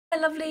Hi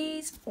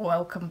lovelies,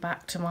 welcome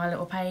back to my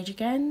little page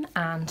again,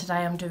 and today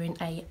I'm doing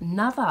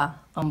another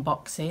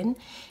unboxing.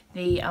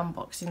 The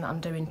unboxing that I'm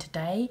doing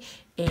today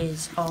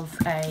is of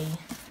a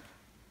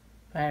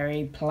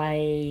very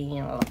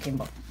plain looking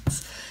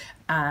box,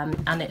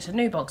 and it's a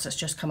new box that's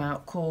just come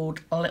out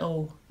called a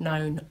Little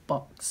Known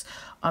Box.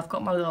 I've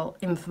got my little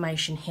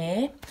information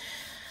here.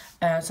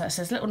 So it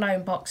says Little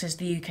Known Box is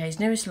the UK's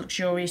newest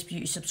luxurious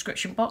beauty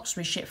subscription box.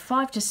 We ship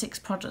 5 to 6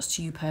 products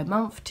to you per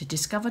month to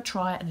discover,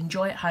 try and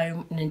enjoy at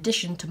home. In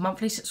addition to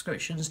monthly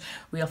subscriptions,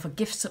 we offer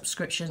gift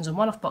subscriptions and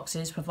one-off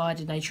boxes,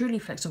 providing a truly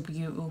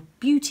flexible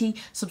beauty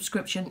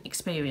subscription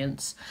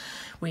experience.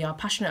 We are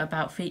passionate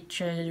about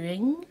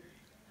featuring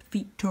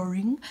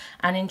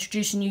and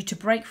introducing you to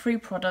breakthrough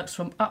products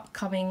from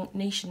upcoming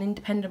niche and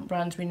independent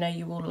brands we know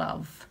you will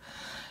love.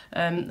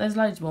 There's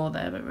loads more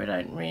there, but we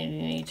don't really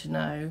need to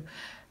know.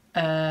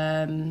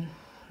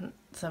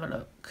 Let's have a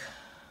look.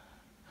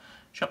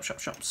 Shop,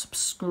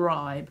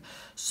 subscribe.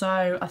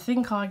 So I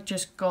think I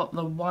just got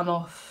the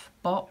one-off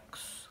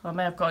box. I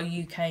may have got a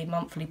UK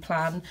monthly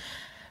plan.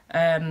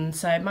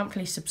 So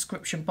monthly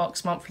subscription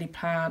box, monthly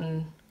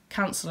plan,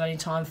 cancel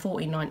anytime,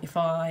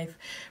 $14.95.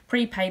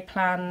 Prepaid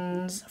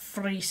plans,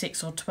 3,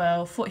 6 or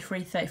 12,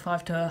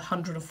 $43.35 to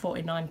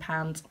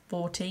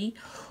 £149.40,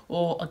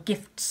 or a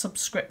gift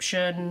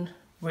subscription,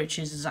 which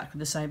is exactly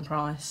the same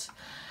price.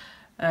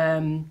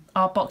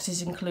 Our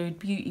boxes include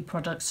beauty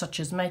products such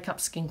as makeup,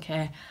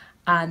 skincare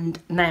and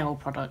nail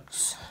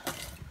products.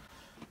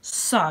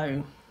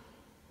 So,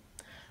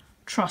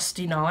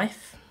 trusty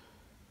knife.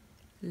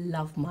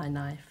 Love my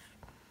knife.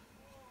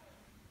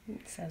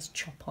 It says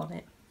chop on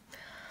it.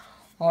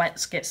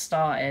 Let's get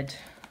started.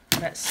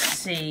 Let's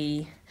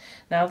see.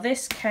 Now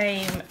this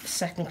came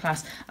second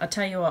class. I'll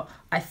tell you what,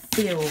 I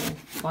feel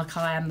like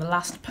I am the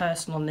last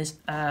person on this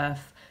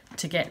earth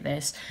to get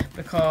this,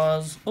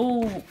 because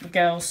all the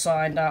girls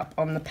signed up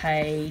on the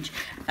page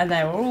and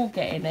they were all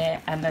getting it,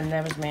 and then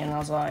there was me, and I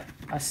was like,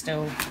 I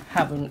still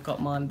haven't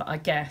got mine, but I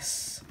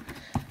guess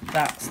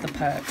that's the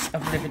perks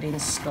of living in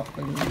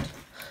Scotland.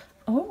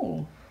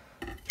 Oh,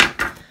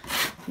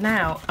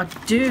 now I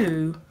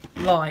do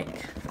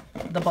like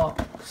the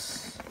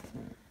box.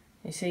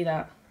 You see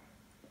that?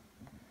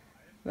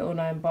 Little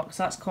Known Box,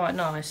 that's quite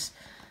nice.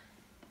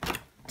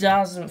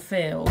 Doesn't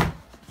feel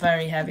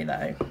very heavy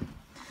though.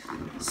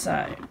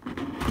 So,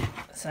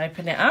 let's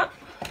open it up.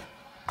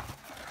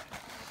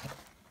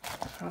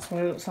 That's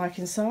what it looks like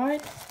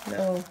inside.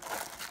 Little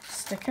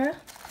sticker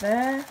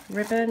there,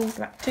 ribbon,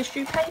 black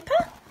tissue paper.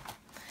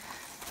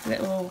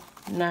 Little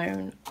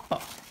Known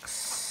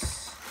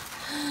Box.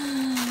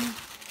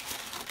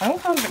 I'm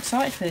kind of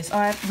excited for this.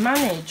 I have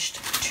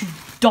managed to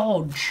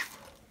dodge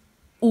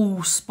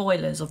all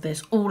spoilers of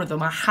this, all of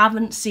them. I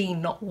haven't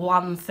seen not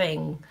one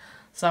thing.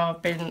 So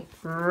I've been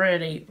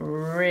really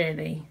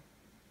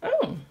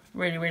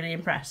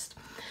impressed.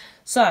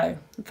 So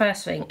the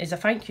first thing is a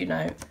thank you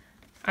note,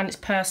 and it's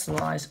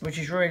personalised, which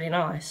is really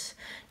nice.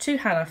 To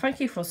Hannah, thank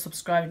you for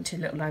subscribing to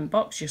Little Known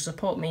Box. Your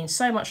support means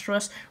so much to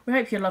us. We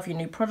hope you love your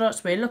new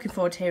products. We're looking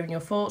forward to hearing your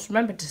thoughts.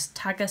 Remember to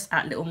tag us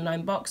at Little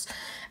Known Box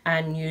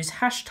and use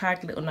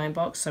hashtag Little Known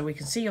Box so we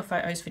can see your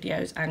photos,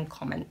 videos and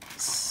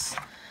comments.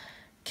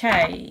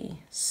 Okay,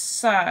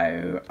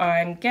 so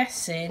I'm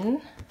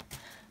guessing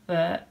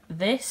that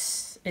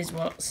this is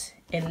what's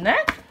in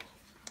there.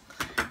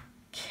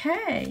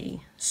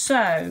 Okay,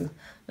 so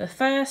the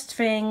first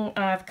thing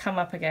I've come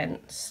up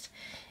against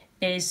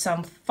is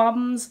some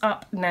Thumbs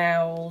Up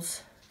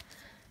Nails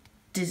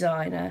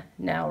designer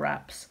nail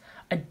wraps.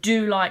 I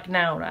do like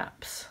nail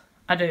wraps,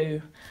 I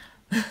do.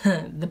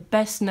 The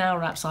best nail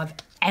wraps I've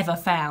ever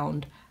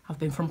found have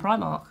been from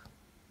Primark.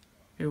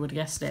 Who would have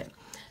guessed it?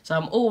 So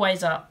I'm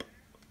always up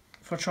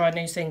for trying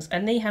new things.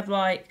 And they have,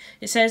 like,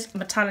 it says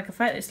metallic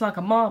effect, it's like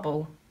a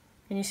marble.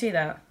 Can you see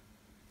that?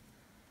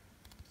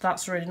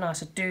 That's really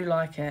nice. I do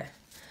like it.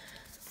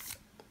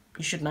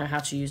 You should know how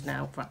to use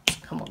nail wraps.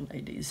 Come on,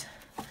 ladies.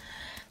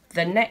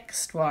 The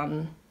next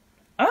one.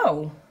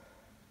 Oh.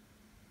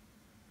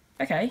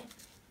 Okay.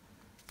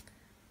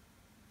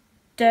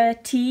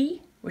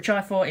 Dirty, which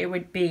I thought it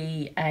would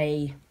be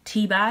a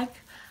tea bag.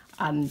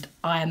 And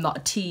I am not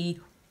a tea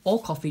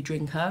or coffee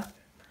drinker.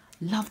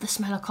 Love the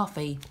smell of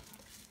coffee.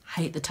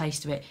 Hate the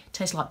taste of it. It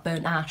tastes like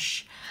burnt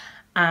ash.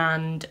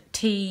 And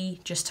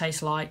tea just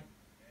tastes like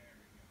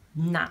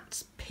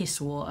gnats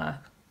piss water.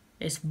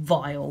 It's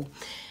vile.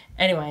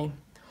 Anyway,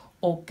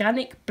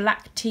 organic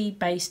black tea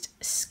based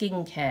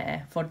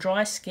skincare for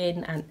dry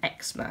skin and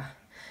eczema.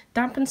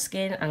 Dampen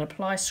skin and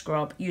apply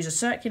scrub. Use a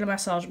circular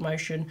massage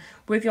motion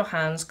with your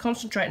hands,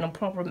 concentrating on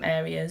problem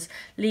areas.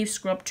 Leave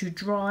scrub to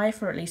dry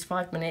for at least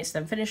 5 minutes,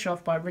 then finish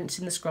off by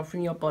rinsing the scrub from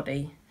your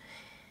body.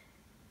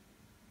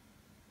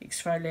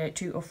 Exfoliate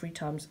 2 or 3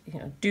 times.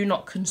 Do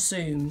not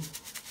consume.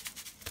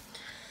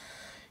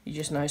 You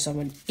just know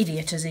someone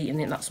idiot has eaten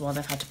it, that's why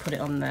they've had to put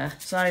it on there.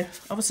 So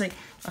obviously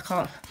I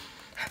can't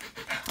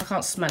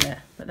smell it,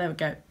 but there we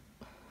go.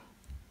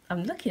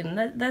 I'm looking,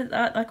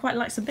 I quite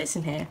like some bits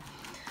in here.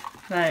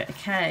 So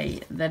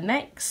okay, the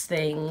next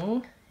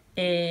thing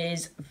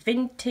is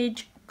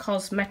vintage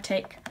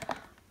Cosmetic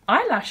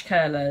eyelash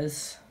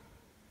curlers.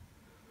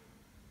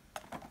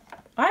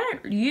 I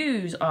don't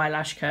use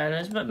eyelash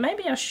curlers, but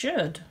maybe I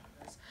should.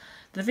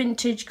 The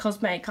Vintage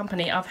Cosmetic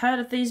Company. I've heard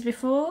of these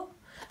before.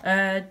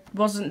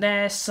 Wasn't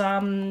there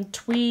some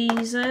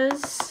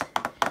tweezers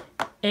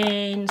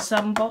in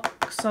some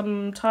box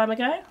some time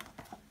ago?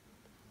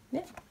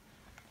 Yeah.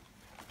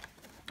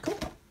 Cool.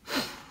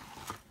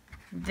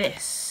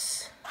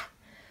 This.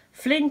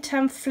 Flint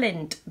and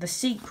Flint, the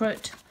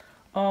secret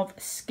of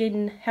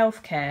skin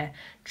healthcare.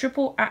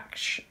 Triple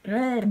action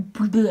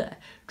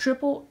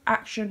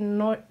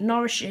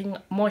nourishing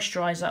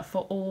moisturiser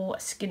for all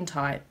skin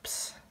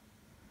types.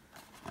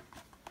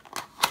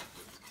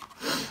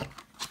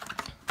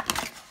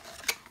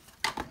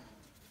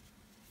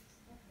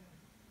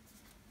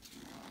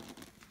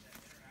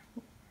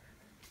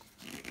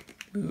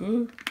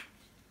 Ooh.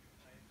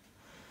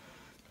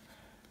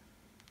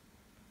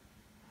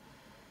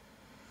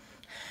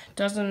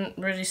 Doesn't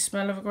really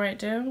smell of a great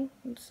deal.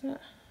 What's that?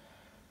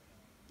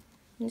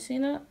 You see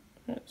that?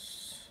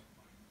 It's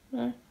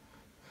no.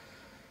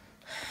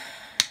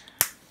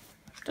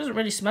 Doesn't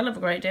really smell of a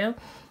great deal.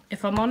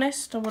 If I'm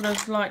honest, I would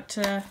have liked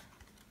to.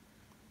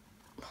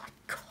 Oh my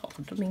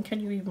God! I mean, can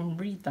you even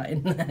read that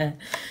in there?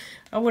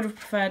 I would have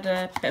preferred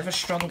a bit of a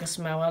stronger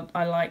smell.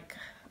 I like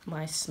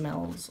my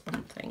smells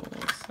on things,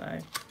 so.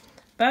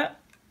 But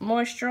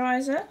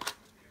moisturiser,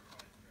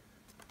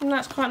 and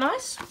that's quite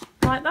nice,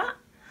 like that.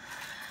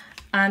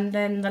 And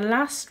then the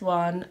last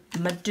one,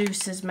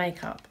 Medusa's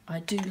makeup. I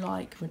do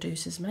like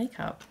Medusa's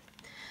makeup,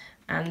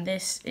 and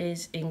this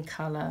is in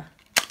colour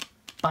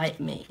Bite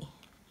Me.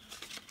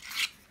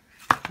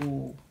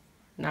 Ooh,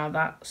 now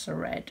that's a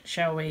red.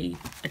 Shall we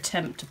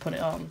attempt to put it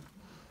on?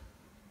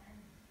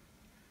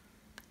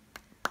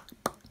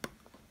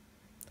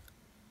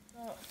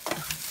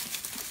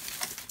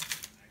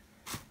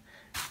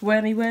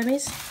 Wormy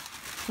wormies,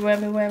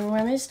 wormy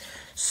wormies.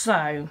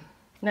 So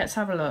let's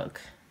have a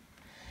look.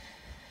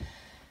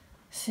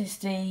 This is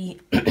the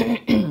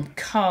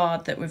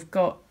card that we've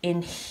got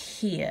in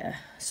here.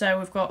 So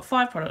we've got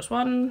 5 products.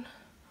 1,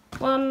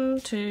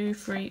 2,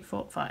 3,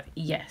 4, 5.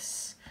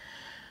 Yes.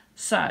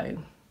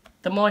 So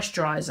the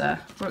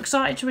moisturiser. We're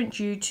excited to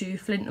introduce you to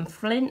Flint and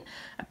Flint,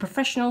 a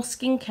professional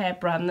skincare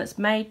brand that's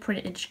made,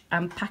 printed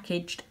and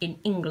packaged in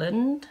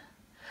England.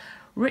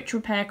 Rich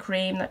repair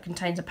cream that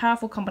contains a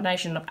powerful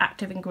combination of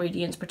active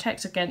ingredients,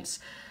 protects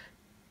against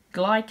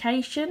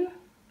glycation,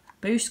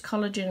 boosts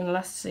collagen and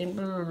elastin.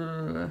 Blah,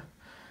 blah, blah.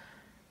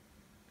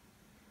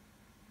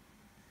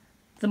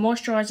 The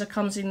moisturiser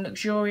comes in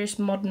luxurious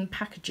modern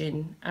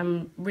packaging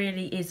and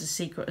really is the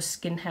secret of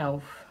skin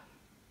health.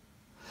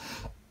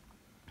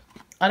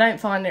 I don't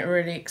find it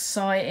really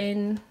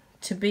exciting,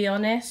 to be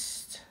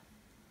honest.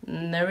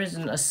 There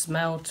isn't a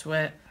smell to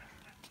it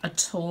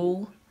at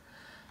all,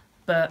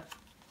 but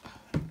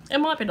it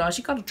might be nice.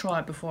 You've got to try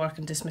it before I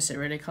can dismiss it,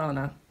 really, can't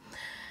I?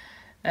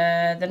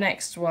 The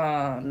next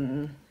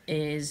one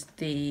is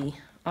the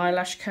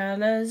eyelash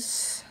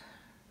curlers.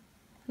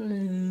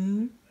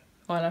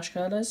 Eyelash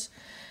curlers.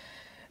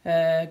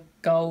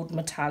 Gold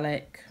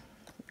metallic.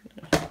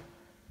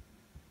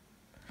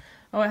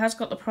 Oh, it has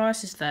got the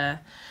prices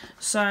there.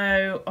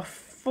 So a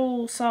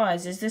full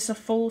size. Is this a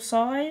full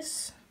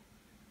size?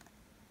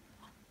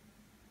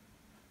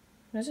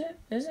 Is it?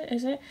 Is it?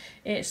 Is it?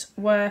 It's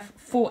worth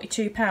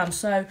 £42.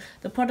 So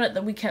the product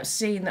that we kept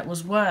seeing that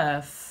was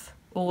worth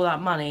all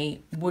that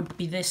money would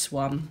be this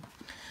one.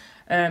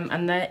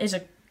 And there is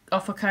a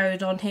offer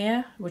code on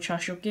here, which I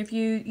shall give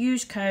you.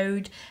 Use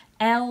code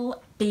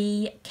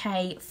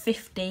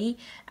LBK50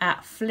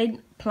 at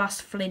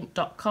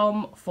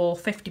flintplusflint.com for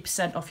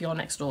 50% off your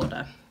next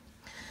order.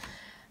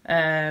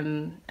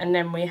 And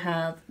then we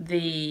have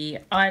the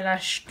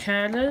eyelash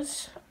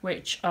curlers,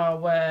 which are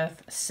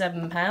worth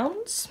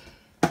 £7.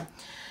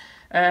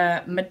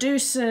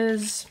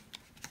 Medusa's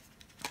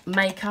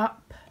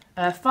makeup,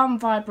 a fun,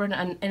 vibrant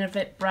and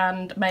innovative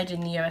brand made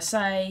in the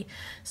USA,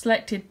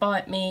 selected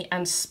Bite Me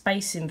and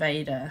Space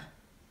Invader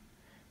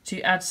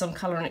to add some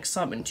colour and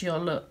excitement to your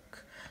look.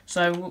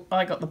 So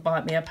I got the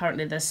Bite Me.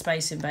 Apparently there's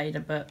Space Invader,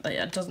 but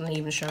it doesn't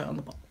even show it on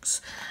the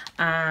box.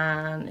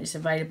 And it's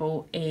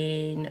available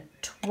in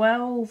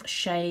 12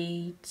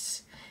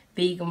 shades,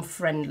 vegan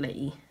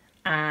friendly.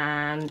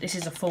 And this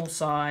is a full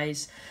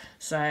size,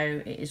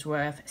 so it is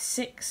worth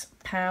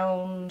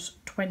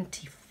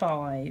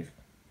 £6.25.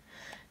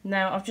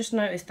 Now I've just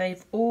noticed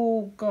they've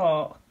all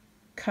got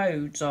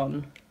codes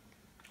on,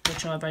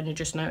 which I've only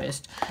just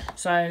noticed.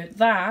 So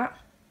that,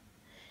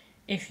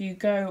 if you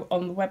go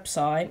on the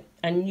website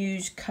and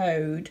use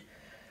code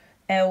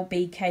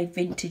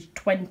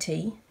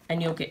LBKVintage20,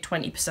 and you'll get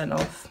 20%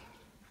 off.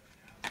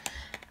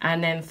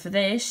 And then for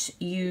this,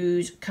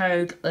 use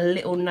code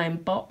Little Gnome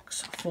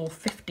Box for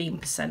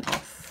 15%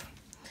 off.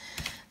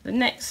 The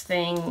next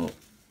thing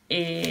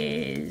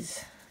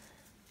is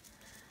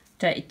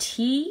Dirty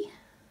Tea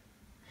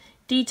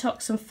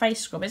Detox and Face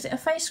Scrub. Is it a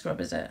face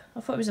scrub, is it? I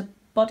thought it was a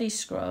body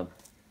scrub.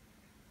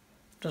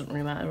 Doesn't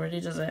really matter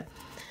really, does it?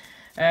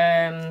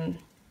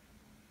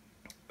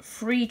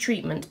 Free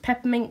treatment,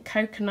 peppermint,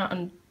 coconut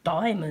and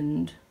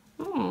diamond.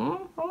 I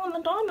want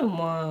the diamond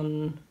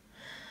one.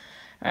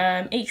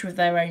 Each with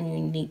their own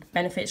unique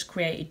benefits,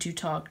 created to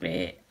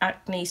target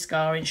acne,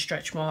 scarring,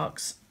 stretch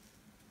marks,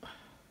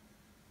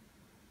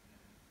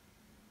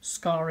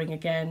 scarring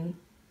again,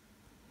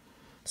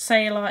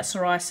 cellulite,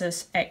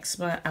 psoriasis,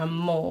 eczema and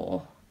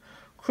more.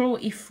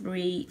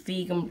 Cruelty-free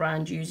vegan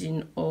brand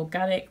using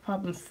organic,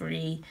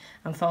 paraben-free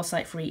and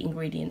phthalate-free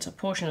ingredients. A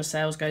portion of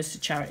sales goes to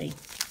charity.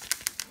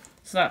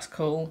 So that's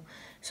cool.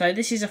 So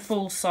this is a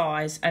full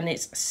size and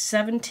it's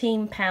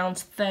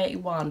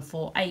 £17.31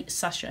 for 8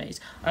 sachets.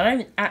 I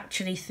don't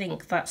actually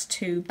think that's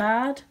too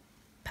bad,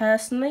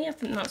 personally. I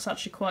think that's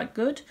actually quite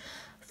good.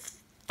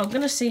 I'm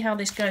going to see how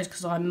this goes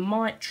because I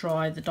might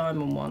try the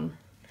diamond one.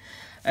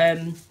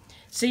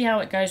 See how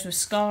it goes with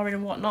scarring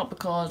and whatnot,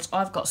 because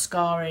I've got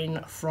scarring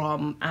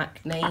from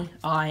acne.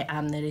 I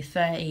am nearly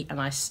 30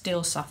 and I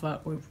still suffer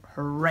with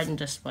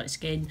horrendous white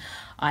skin.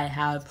 I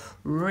have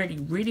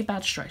really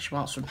bad stretch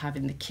marks from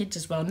having the kids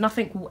as well.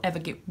 Nothing will ever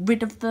get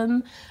rid of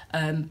them,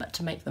 but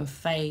to make them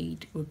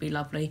fade would be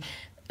lovely.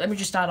 Let me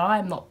just add, I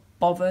am not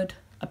bothered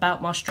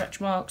about my stretch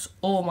marks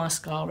or my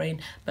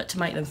scarring, but to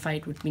make them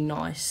fade would be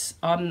nice.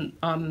 I'm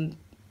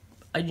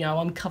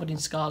covered in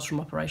scars from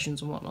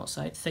operations and whatnot,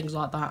 so things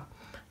like that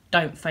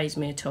don't faze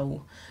me at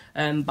all.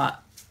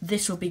 But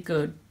this will be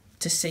good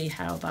to see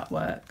how that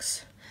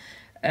works.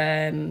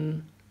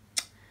 So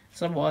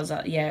what was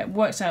that? Yeah, it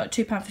works out at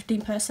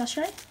 £2.15 per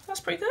sachet. That's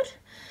pretty good.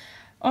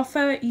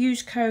 Offer,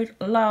 use code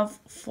LOVE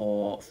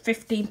for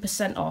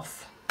 15%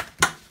 off.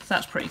 So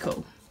that's pretty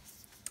cool.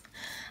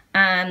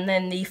 And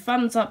then the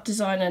Thumbs Up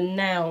Designer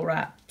nail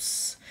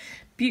wraps.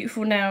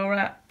 Beautiful nail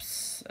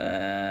wraps.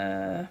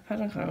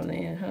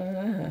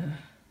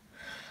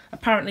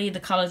 Apparently the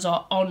colours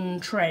are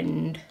on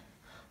trend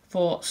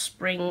for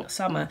spring,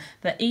 summer.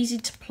 They're easy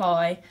to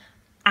apply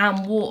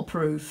and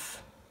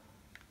waterproof.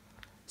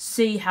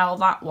 See how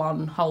that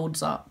one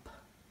holds up.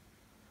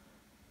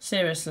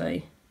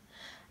 Seriously.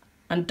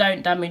 And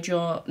don't damage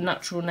your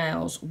natural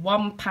nails.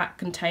 One pack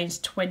contains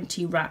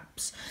 20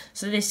 wraps.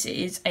 So this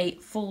is a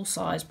full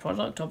size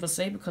product,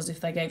 obviously, because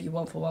if they gave you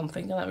one for one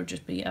finger, that would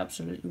just be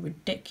absolutely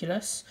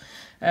ridiculous.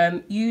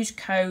 Use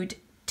code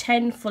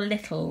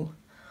 10FORLITTLE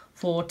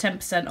for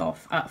 10%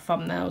 off at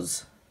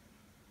Thumbnails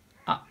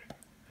Up.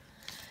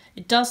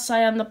 It does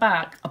say on the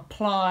back,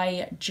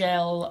 apply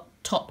gel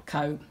top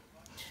coat.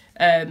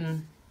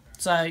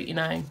 So, you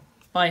know,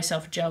 buy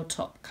yourself a gel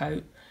top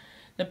coat.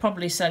 They'll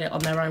probably sell it on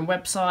their own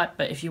website,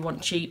 but if you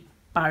want cheap,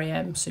 Barry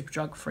M,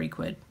 Superdrug,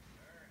 £3.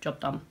 Job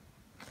done.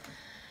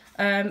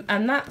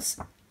 And that's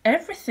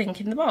everything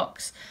in the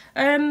box.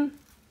 I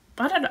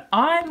don't know,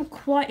 I'm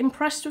quite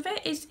impressed with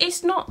it.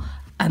 It's not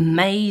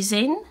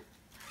amazing,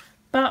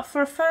 but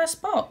for a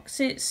first box,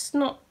 it's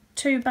not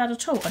too bad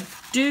at all. I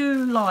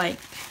do like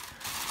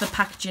the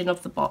packaging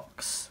of the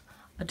box.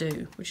 I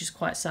do, which is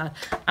quite sad.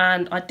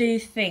 And I do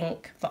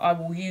think that I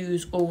will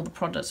use all the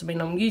products. I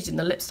mean, I'm using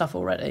the lip stuff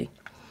already.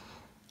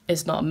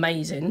 It's not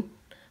amazing,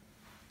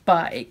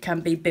 but it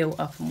can be built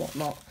up and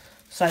whatnot.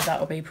 So that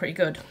will be pretty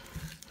good.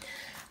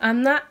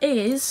 And that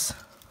is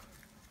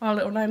our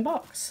little gnome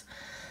box.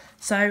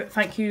 So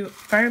thank you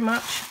very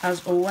much,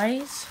 as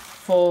always,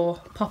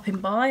 for popping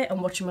by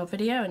and watching my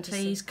video. And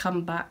please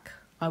come back.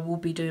 I will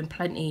be doing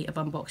plenty of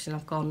unboxing.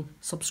 I've gone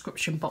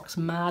subscription box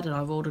mad and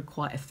I've ordered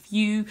quite a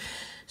few.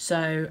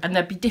 So, and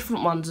there'll be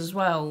different ones as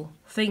well.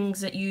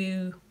 Things that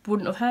you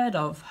wouldn't have heard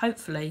of,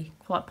 hopefully,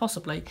 quite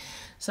possibly.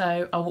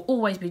 So I will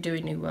always be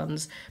doing new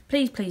ones.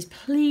 Please, please,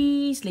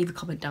 please leave a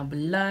comment down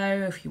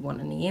below if you want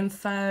any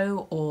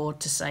info or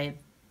to say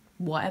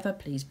whatever.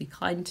 Please be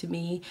kind to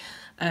me.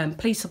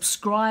 Please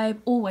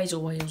subscribe. Always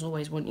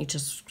want you to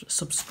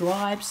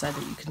subscribe so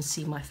that you can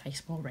see my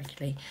face more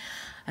regularly.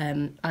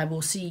 I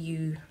will see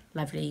you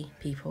lovely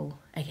people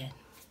again.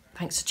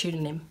 Thanks for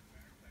tuning in.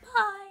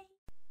 Bye.